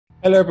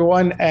Hello,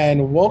 everyone,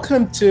 and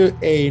welcome to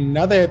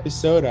another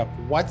episode of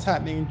What's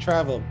Happening in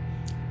Travel.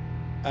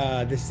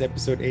 This is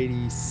episode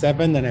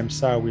 87, and I'm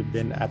sorry we've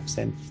been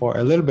absent for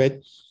a little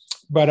bit.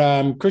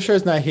 But Krishna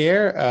is not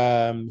here.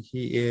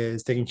 He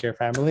is taking care of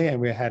family, and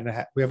we have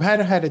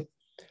had a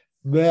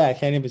bleh, I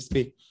can't even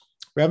speak.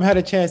 We haven't had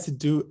a chance to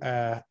do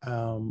a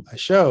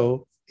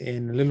show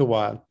in a little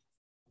while.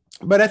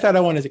 But I thought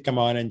I wanted to come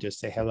on and just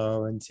say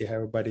hello and see how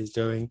everybody's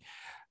doing.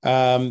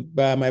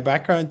 But my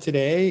background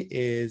today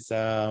is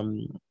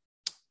and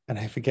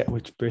I forget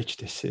which bridge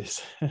this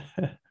is.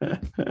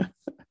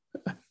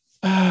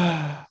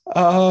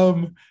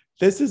 um,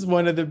 this is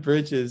one of the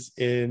bridges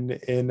in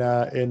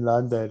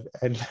London,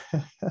 and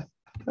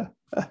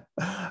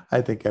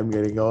I think I'm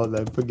getting old.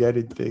 I'm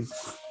forgetting things.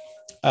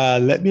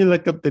 Let me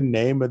look up the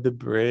name of the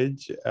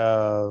bridge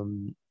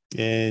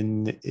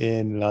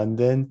in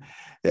London.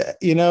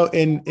 You know,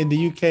 in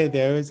the UK,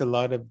 there is a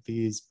lot of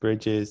these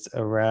bridges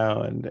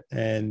around,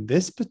 and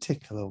this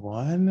particular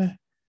one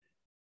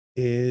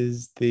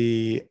is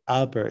the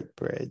Albert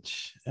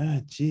Bridge.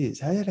 Oh, geez,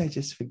 how did I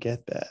just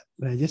forget that?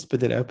 And I just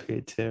put it up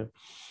here too.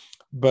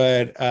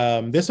 But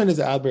this one is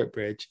the Albert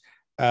Bridge.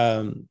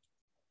 Um,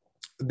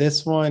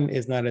 this one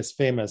is not as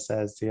famous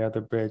as the other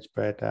bridge,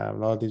 but a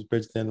lot of these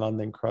bridges in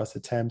London cross the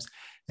Thames.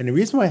 And the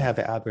reason why I have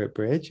the Albert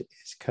Bridge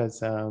is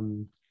because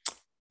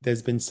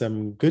there's been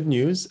some good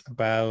news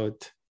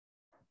about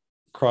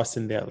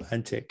crossing the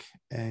Atlantic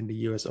and the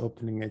US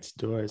opening its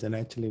doors. And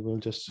actually, we'll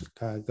just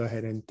go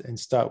ahead and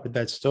start with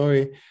that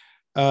story.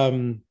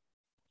 Um,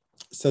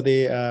 so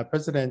the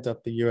president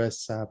of the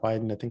US,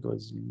 Biden, I think it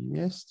was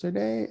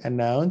yesterday,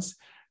 announced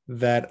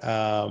that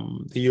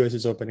the US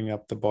is opening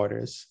up the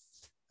borders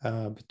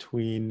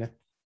between,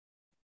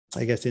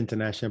 I guess,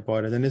 international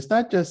borders. And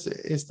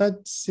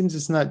seems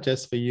it's not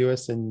just for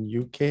US and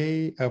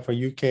UK, for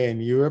UK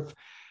and Europe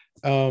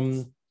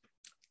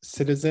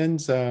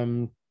citizens.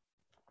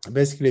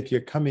 Basically, if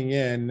you're coming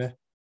in,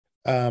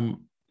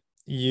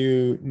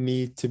 you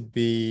need to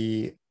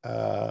be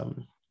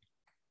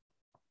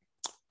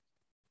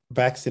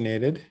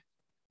vaccinated,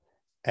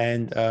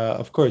 and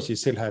of course, you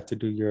still have to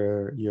do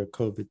your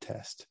COVID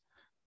test.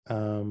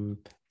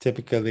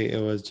 Typically,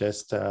 it was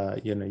just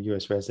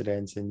U.S.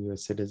 residents and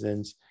U.S.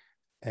 citizens,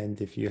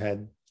 and if you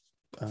had,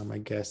 I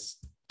guess,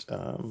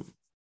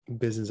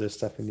 business or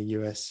stuff in the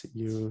US,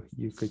 you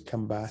could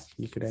come back,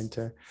 you could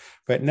enter.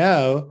 But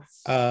now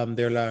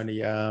they're allowing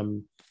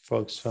the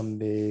folks from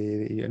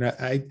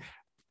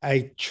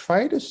I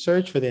try to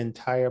search for the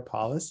entire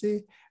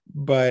policy,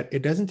 but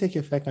it doesn't take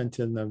effect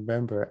until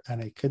November,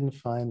 and I couldn't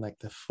find like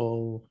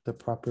the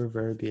proper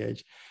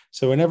verbiage.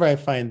 So whenever I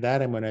find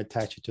that, I'm going to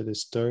attach it to the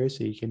story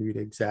so you can read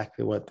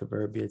exactly what the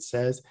verbiage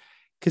says.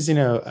 Because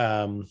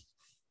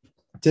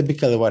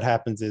typically what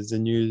happens is the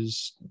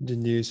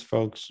news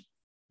folks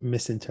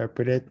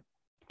misinterpret it.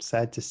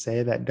 Sad to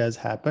say that does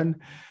happen.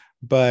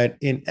 But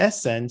in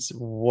essence,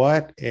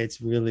 what it's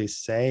really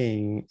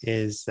saying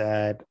is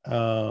that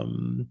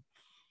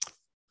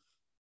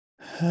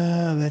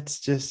let's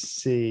just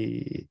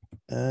see.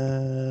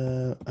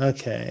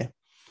 Okay.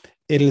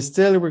 It'll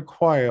still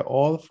require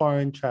all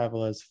foreign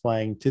travelers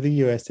flying to the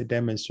US to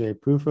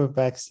demonstrate proof of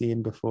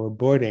vaccine before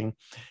boarding,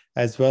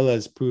 as well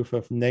as proof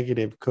of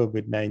negative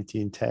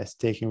COVID-19 test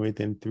taken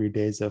within 3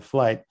 days of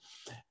flight.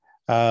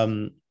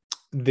 Um,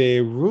 the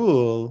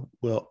rule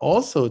will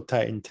also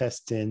tighten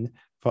testing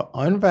for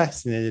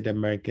unvaccinated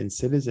American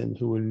citizens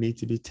who will need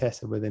to be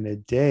tested within a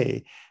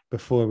day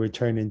before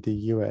returning to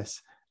the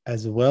US,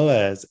 as well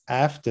as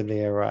after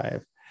they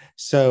arrive.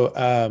 So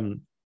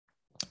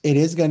it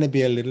is going to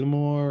be a little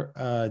more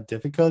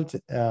difficult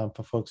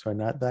for folks who are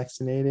not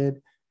vaccinated.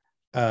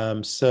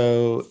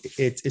 So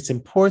it's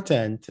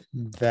important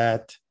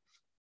that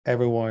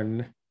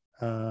everyone,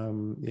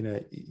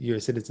 your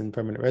citizen,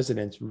 permanent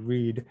residents,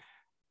 read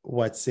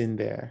what's in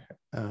there.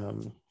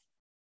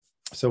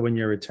 So when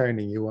you're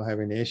returning, you won't have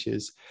any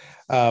issues.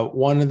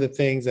 One of the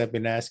things I've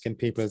been asking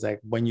people is like,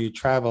 when you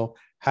travel,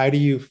 how do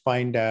you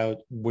find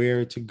out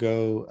where to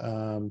go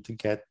to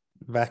get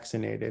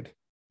vaccinated?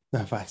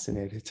 Not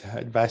vaccinated,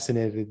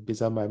 vaccinated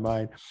is on my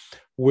mind.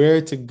 Where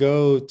to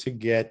go to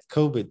get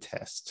COVID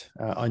test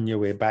on your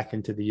way back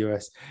into the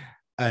US,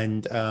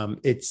 and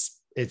it's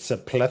a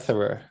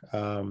plethora.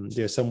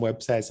 There's some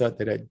websites out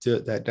there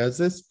that does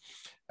this,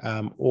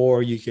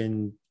 or you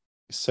can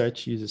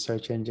use the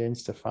search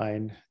engines to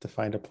find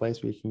a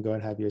place where you can go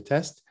and have your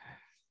test.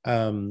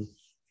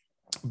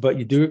 But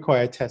you do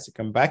require a test to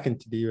come back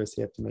into the US.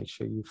 You have to make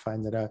sure you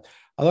find that out.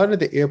 A lot of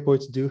the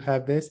airports do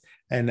have this,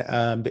 and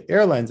the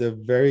airlines are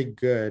very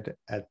good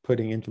at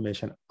putting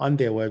information on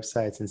their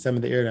websites. And some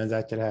of the airlines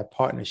actually have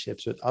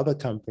partnerships with other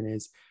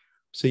companies,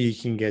 so you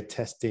can get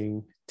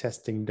testing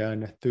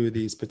done through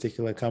these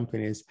particular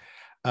companies.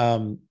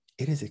 It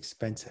is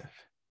expensive.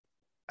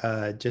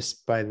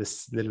 Just by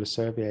this little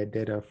survey I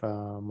did of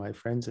my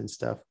friends and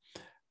stuff,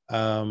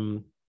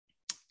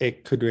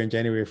 it could range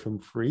anywhere from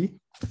free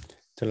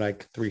to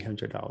like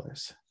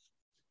 $300.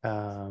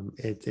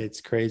 It's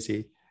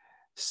crazy.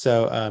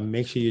 So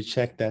make sure you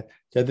check that.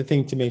 The other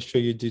thing to make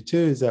sure you do too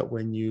is that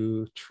when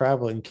you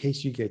travel, in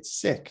case you get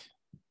sick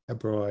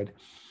abroad,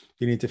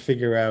 you need to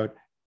figure out,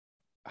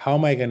 how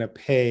am I going to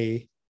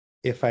pay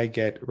if I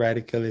get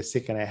radically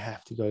sick and I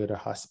have to go to the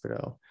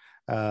hospital?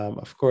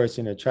 Of course,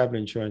 travel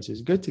insurance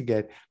is good to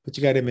get, but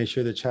you got to make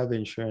sure the travel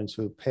insurance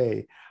will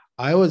pay.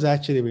 I was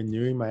actually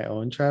renewing my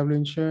own travel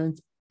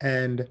insurance,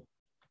 and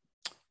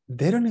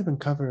they don't even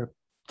cover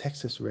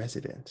Texas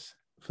residents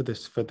for the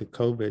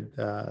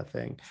COVID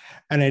thing.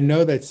 And I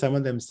know that some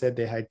of them said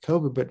they had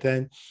COVID, but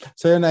then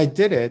I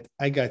did it.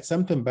 I got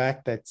something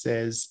back that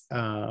says,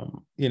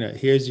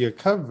 here's your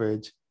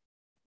coverage,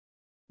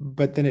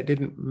 but then it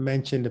didn't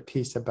mention the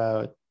piece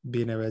about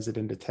being a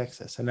resident of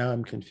Texas. So now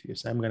I'm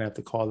confused. I'm going to have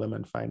to call them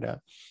and find out.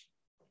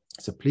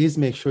 So please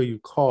make sure you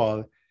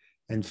call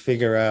and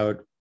figure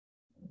out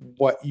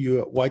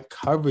what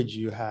coverage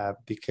you have,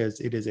 because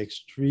it is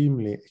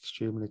extremely,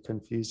 extremely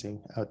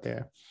confusing out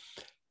there.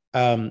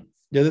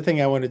 The other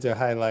thing I wanted to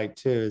highlight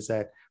too is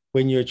that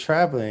when you're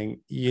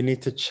traveling, you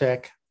need to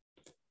check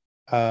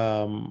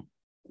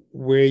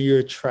where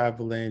you're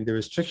traveling, the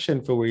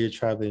restriction for where you're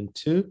traveling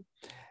to,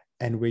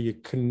 and where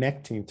you're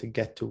connecting to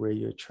get to where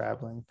you're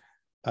traveling.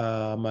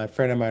 My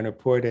friend of mine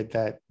reported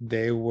that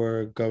they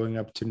were going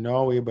up to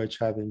Norway by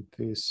traveling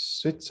through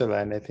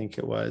Switzerland, I think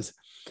it was,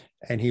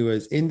 and he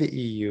was in the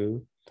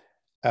EU.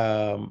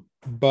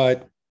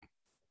 But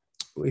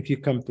if you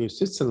come through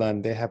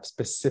Switzerland, they have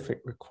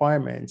specific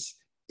requirements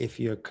if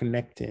you're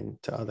connecting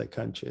to other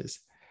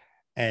countries.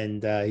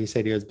 And he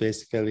said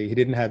he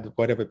didn't have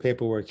whatever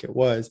paperwork it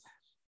was.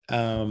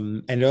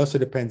 And it also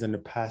depends on the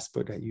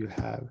passport that you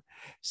have.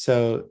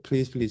 So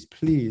please, please,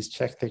 please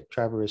check the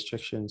travel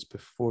restrictions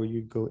before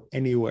you go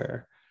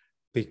anywhere,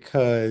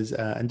 because,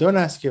 and don't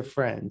ask your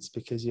friends,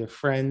 because your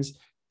friends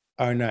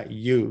are not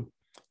you.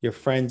 Your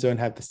friends don't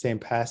have the same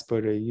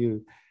passport as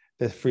you.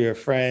 That for your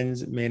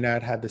friends may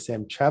not have the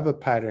same travel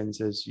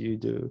patterns as you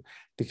do,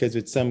 because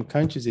with some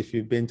countries, if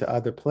you've been to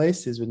other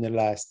places within the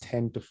last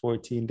 10 to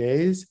 14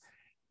 days,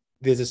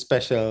 there's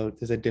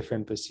a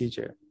different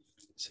procedure.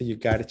 So you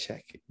got to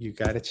check. You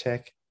got to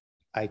check.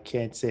 I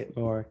can't say it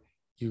more.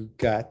 You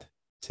got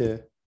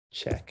to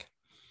check.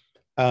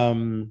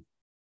 In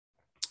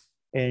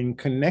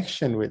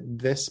connection with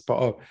this,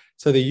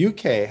 so the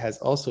UK has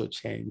also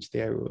changed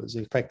their rules.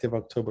 Effective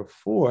October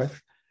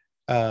 4th,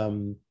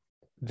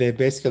 they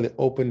basically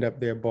opened up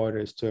their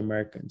borders to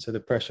Americans. So the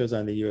pressure is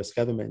on the US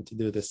government to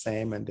do the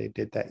same, and they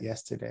did that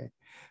yesterday.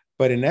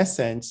 But in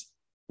essence,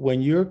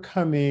 when you're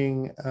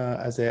coming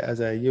as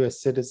a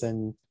US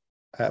citizen,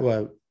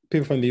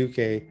 people from the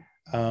UK,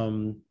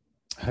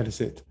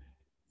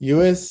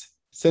 US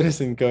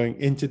citizen going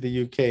into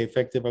the UK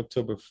effective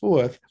October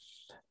 4th,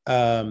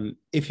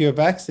 if you're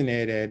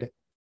vaccinated,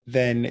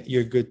 then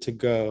you're good to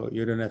go.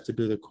 You don't have to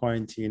do the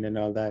quarantine and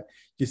all that.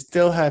 You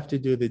still have to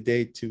do the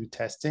day 2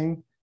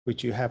 testing,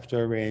 which you have to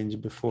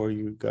arrange before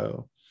you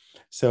go.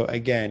 So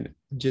again,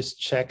 just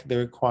check the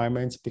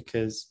requirements,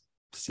 because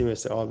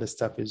seriously, all this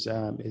stuff is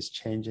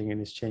changing,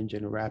 and is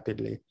changing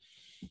rapidly.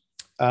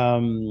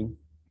 The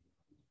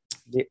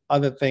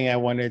other thing I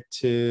wanted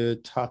to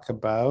talk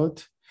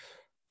about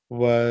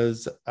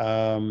was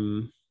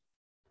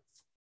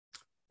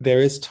there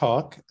is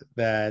talk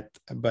that,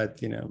 but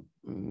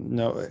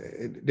no,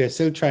 they're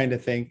still trying to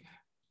think,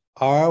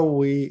 are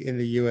we in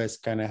the US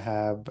going to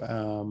have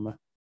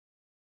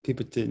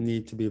people to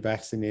need to be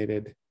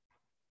vaccinated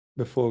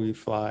before we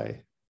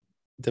fly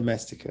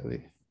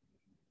domestically?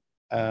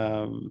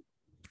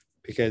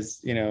 Because,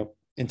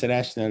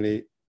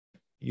 internationally,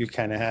 you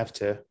kind of have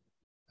to,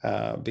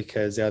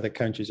 because the other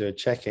countries are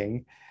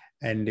checking.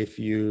 And if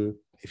you're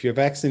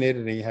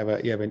vaccinated and you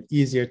have an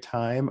easier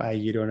time,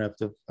 you don't have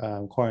to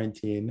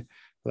quarantine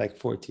like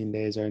 14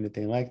 days or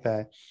anything like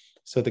that.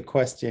 So the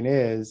question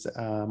is,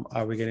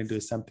 are we going to do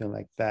something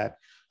like that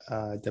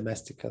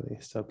domestically,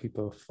 so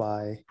people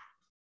fly,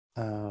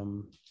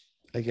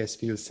 I guess,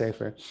 feel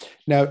safer?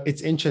 Now,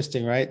 it's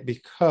interesting, right?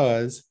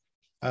 Because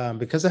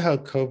of how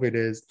COVID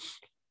is,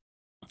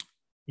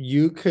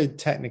 you could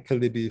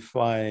technically be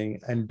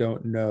flying and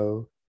don't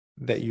know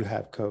that you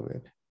have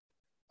COVID.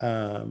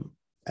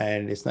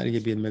 And it's not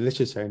you're being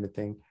malicious or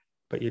anything,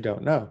 but you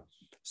don't know.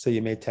 So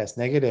you may test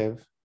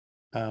negative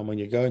when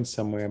you're going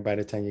somewhere, and by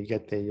the time you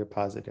get there, you're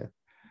positive.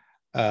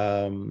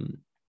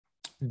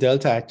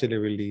 Delta actually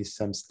released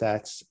some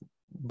stats,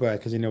 but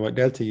because what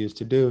Delta used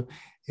to do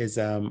is,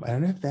 I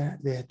don't know if I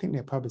think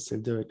they probably still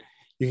do it.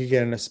 You could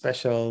get on a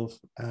special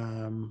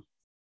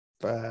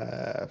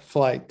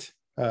flight.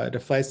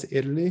 The flights to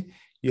Italy,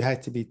 you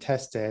had to be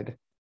tested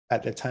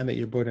at the time that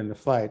you're boarding the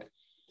flight.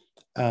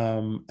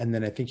 And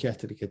then I think you have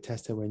to get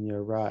tested when you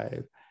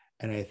arrive.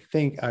 And I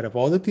think out of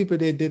all the people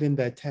they did in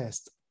that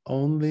test,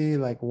 only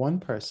like one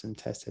person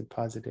tested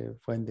positive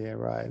when they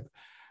arrived.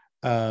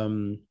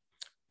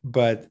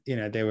 But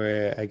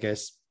I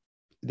guess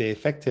they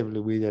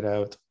effectively weeded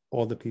out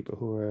all the people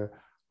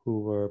who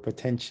were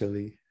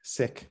potentially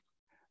sick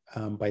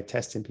by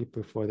testing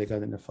people before they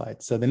got in the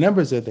flight. So the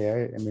numbers are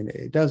there. I mean,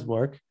 it does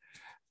work.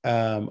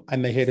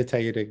 I'm not here to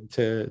tell you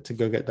to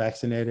go get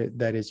vaccinated.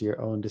 That is your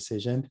own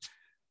decision.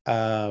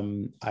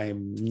 I'm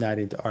not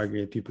into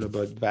arguing with people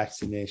about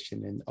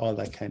vaccination and all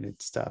that kind of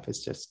stuff.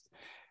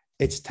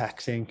 It's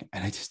taxing,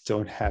 and I just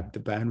don't have the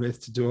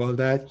bandwidth to do all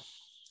that.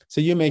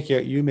 So you make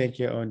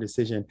your own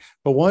decision.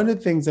 But one of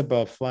the things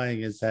about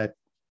flying is that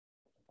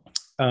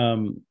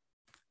um,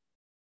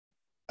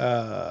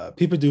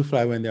 people do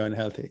fly when they're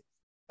unhealthy.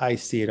 I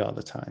see it all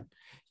the time.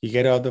 You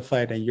get out the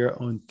flight and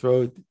your own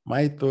throat,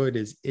 my throat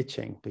is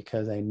itching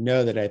because I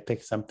know that I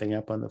picked something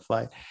up on the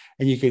flight.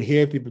 And you could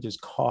hear people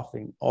just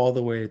coughing all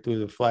the way through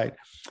the flight.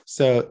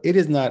 So it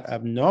is not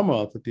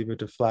abnormal for people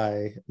to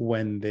fly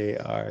when they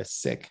are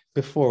sick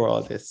before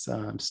all this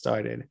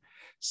started.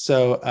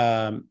 So,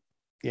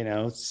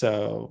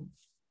 so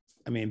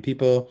I mean,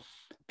 people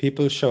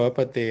show up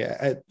at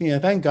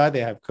thank God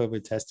they have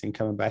COVID testing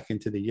coming back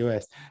into the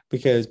US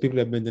because people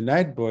have been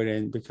denied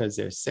boarding because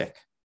they're sick.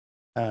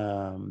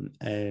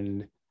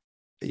 And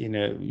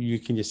you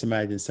can just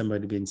imagine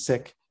somebody being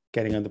sick,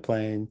 getting on the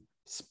plane,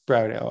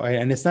 sprouting,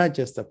 and it's not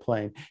just a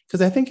plane,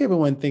 because I think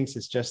everyone thinks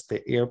it's just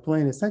the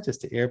airplane. It's not just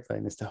the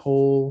airplane, it's the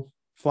whole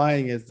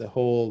flying is the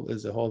whole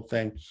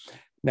thing.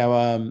 Now,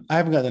 I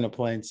haven't gotten on a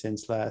plane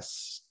since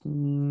last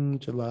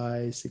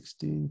July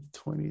 16th,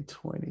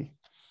 2020.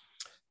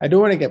 I do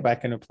want to get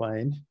back on a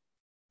plane.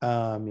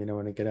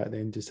 Want to get out there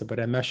and do so, but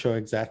I'm not sure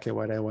exactly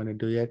what I want to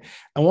do yet.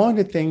 And one of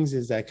the things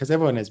is that because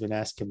everyone has been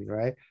asking me,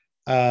 right?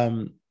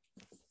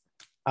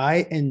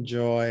 I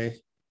enjoy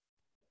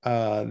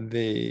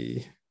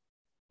the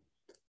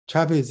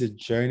travel is a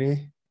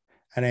journey,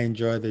 and I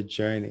enjoy the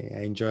journey.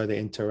 I enjoy the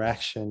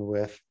interaction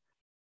with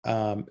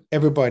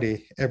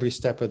everybody every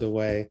step of the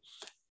way,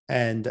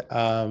 and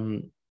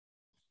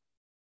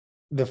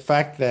the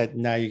fact that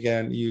now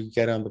you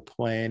get on the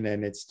plane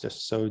and it's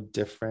just so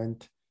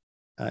different.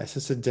 It's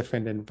just a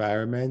different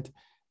environment.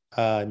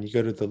 You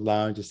go to the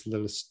lounge, it's a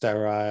little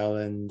sterile,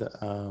 and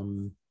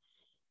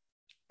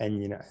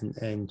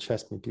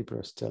trust me, people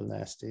are still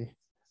nasty.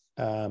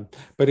 But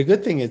a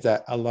good thing is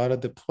that a lot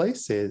of the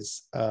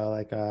places,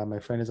 my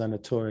friend is on a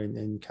tour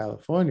in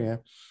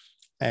California,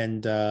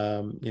 and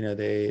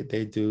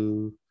they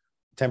do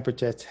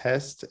temperature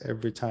test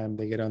every time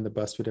they get on the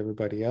bus with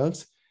everybody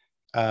else.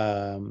 They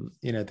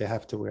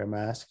have to wear a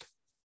mask,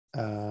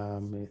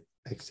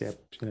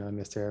 except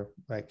unless they're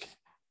like,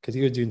 because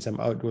he was doing some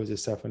outdoors and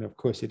stuff, and of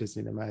course he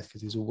doesn't need a mask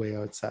because he's way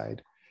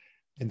outside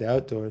in the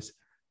outdoors.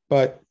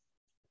 But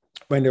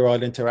when they're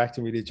all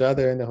interacting with each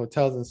other in the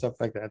hotels and stuff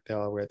like that, they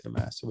all wear their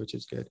masks, which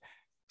is good.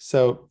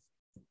 So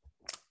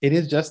it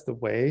is just the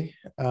way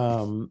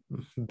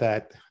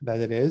that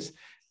it is,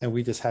 and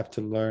we just have to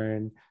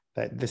learn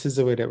that this is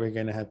the way that we're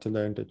going to have to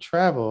learn to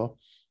travel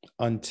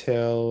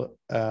until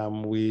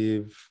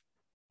we've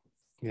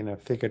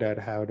figured out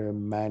how to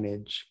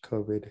manage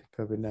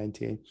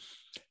COVID-19.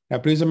 Now,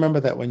 please remember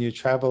that when you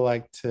travel,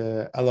 like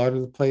to a lot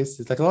of the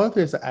places, like a lot of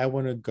places I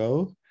want to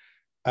go,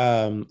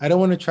 I don't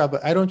want to travel.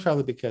 I don't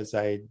travel because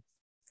I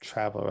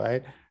travel,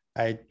 right?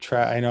 I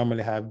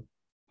normally have,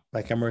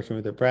 like, I'm working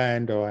with a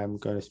brand or I'm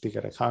going to speak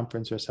at a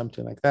conference or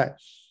something like that.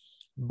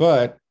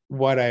 But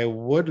what I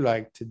would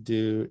like to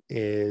do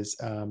is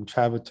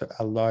travel to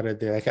a lot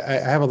of I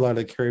have a lot of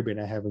the Caribbean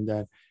I haven't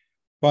done,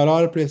 but a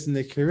lot of places in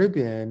the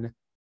Caribbean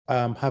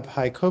have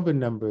high COVID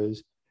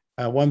numbers.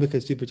 One,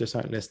 because people just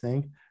aren't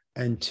listening,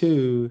 and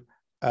two,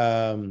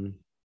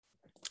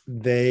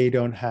 they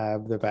don't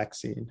have the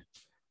vaccine.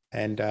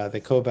 And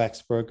the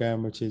COVAX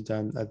program, which is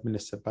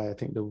administered by, I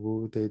think, the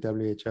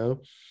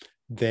WHO,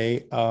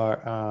 they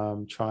are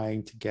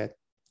trying to get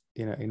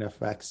enough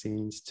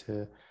vaccines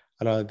to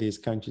a lot of these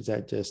countries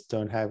that just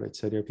don't have it.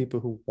 So there are people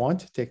who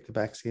want to take the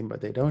vaccine,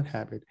 but they don't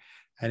have it.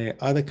 And in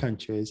other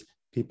countries,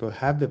 people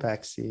have the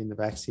vaccine. The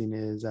vaccine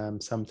is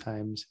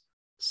sometimes,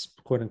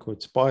 quote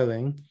unquote,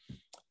 spoiling.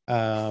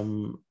 But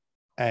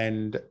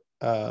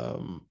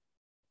the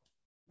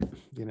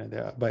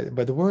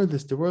world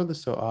is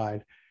so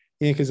odd.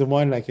 Because the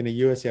one, like in the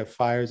US, you have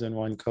fires on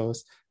one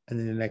coast, and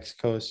then the next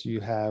coast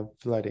you have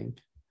flooding.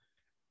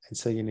 And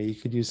so, you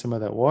could use some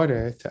of that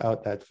water to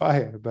out that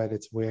fire, but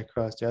it's way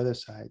across the other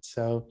side.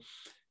 So,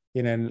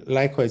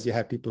 likewise, you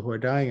have people who are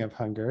dying of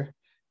hunger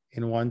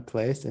in one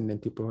place, and then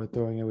people who are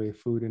throwing away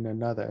food in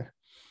another.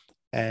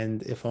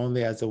 And if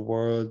only as a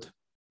world,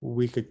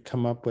 we could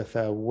come up with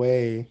a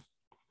way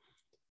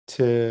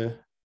to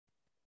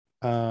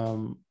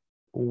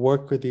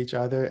work with each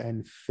other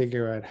and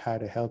figure out how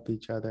to help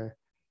each other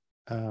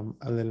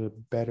a little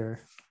better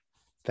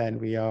than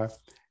we are.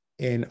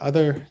 In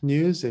other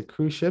news, the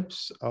cruise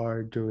ships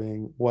are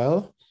doing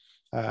well.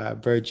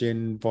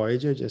 Virgin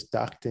Voyager just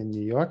docked in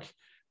New York.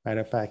 Matter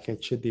of fact,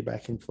 it should be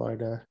back in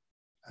Florida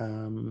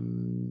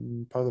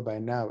probably by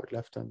now. It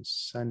left on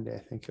Sunday, I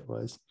think it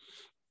was.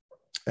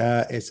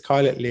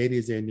 Scarlet Lady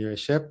is their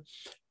newest ship.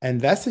 And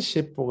that's a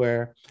ship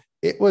where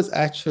it was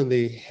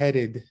actually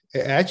headed,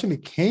 it actually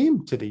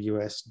came to the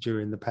US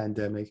during the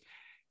pandemic.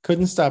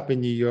 Couldn't stop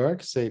in New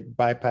York, so it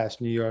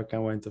bypassed New York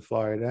and went to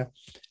Florida.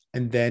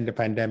 And then the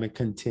pandemic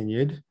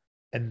continued.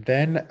 And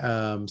then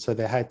so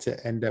they had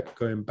to end up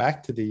going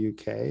back to the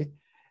UK.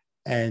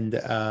 And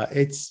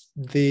it's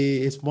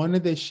one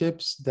of the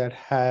ships that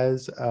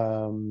has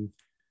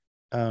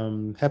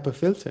HEPA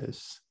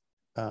filters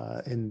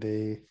in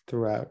the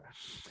throughout.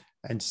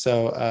 And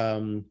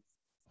so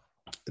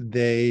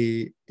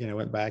they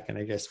went back and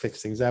I guess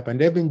fixed things up. And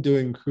they've been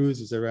doing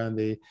cruises around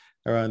the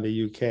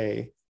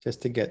UK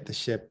just to get the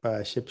ship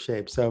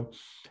shape. So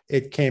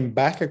it came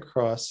back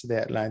across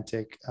the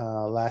Atlantic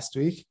last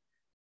week,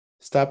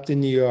 stopped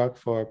in New York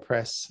for a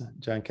press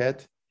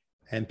junket,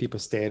 and people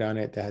stayed on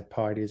it. They had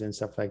parties and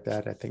stuff like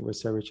that. I think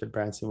Sir Richard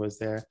Branson was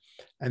there.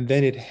 And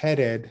then it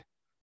headed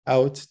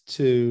out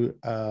to,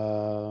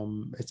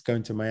 it's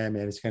going to Miami,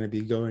 and it's going to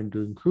be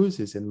doing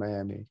cruises in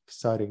Miami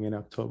starting in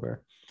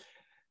October.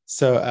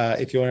 So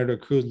if you wanted to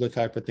cruise, look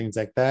out for things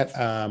like that.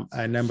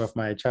 A number of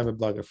my travel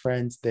blogger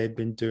friends, they've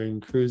been doing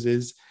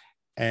cruises,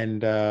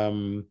 and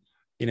they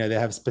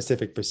have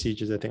specific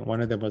procedures. I think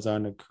one of them was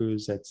on a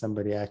cruise that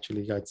somebody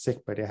actually got sick,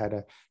 but they had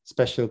a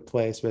special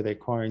place where they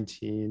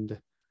quarantined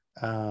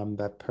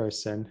that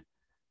person.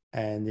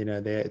 And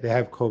they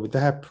have COVID, they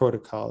have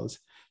protocols.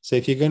 So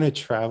if you're going to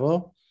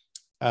travel,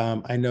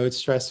 I know it's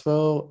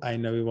stressful, I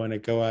know we want to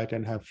go out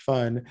and have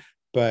fun,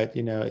 but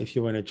if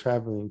you want to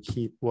travel and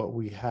keep what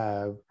we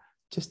have,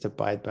 just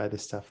abide by the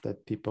stuff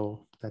that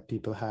people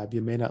have. You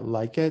may not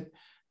like it,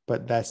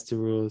 but that's the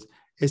rules.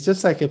 It's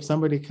just like if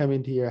somebody come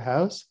into your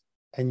house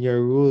and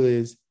your rule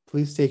is,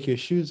 please take your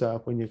shoes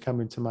off when you come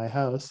into my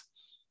house,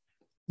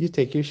 you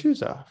take your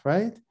shoes off,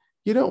 right?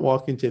 You don't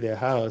walk into their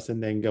house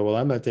and then go, well,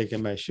 I'm not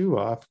taking my shoe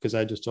off because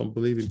I just don't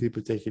believe in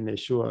people taking their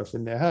shoe off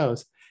in their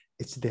house.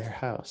 It's their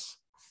house.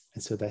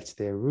 And so that's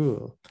their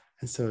rule.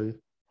 And so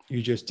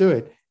you just do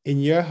it. In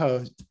your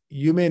house,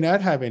 you may not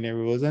have any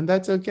rules, and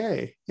that's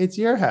okay. It's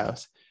your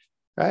house,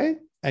 right?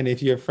 And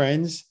if your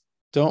friends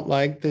don't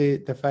like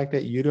the fact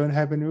that you don't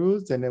have any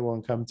rules, then they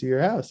won't come to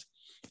your house.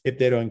 If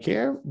they don't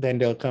care, then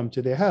they'll come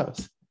to their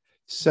house.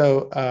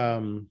 So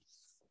I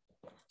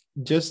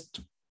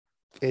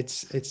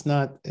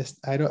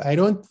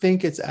don't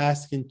think it's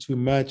asking too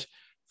much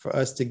for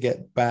us to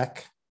get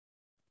back,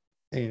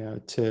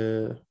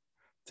 to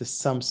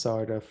some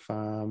sort of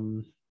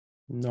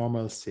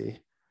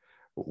normalcy,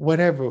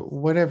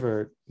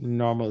 whatever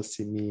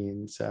normalcy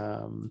means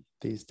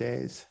these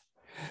days.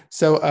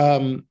 So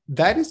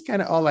that is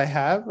kind of all I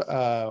have.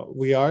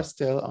 We are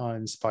still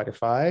on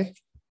Spotify.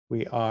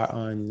 We are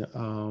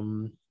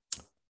on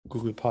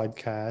Google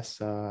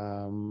Podcasts.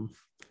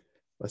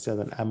 What's the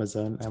other one?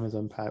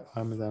 Amazon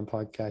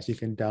Podcast. You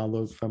can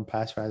download from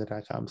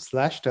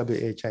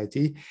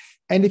passwriter.com/WHIT.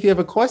 And if you have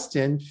a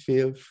question,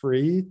 feel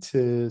free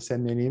to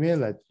send me an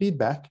email at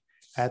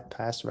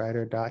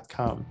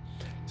feedback@passwriter.com.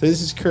 So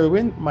this is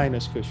Kerwin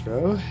minus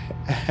Kushro.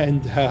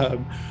 And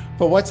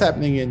for What's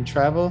Happening in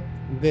Travel,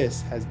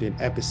 this has been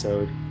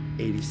episode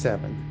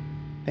 87.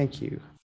 Thank you.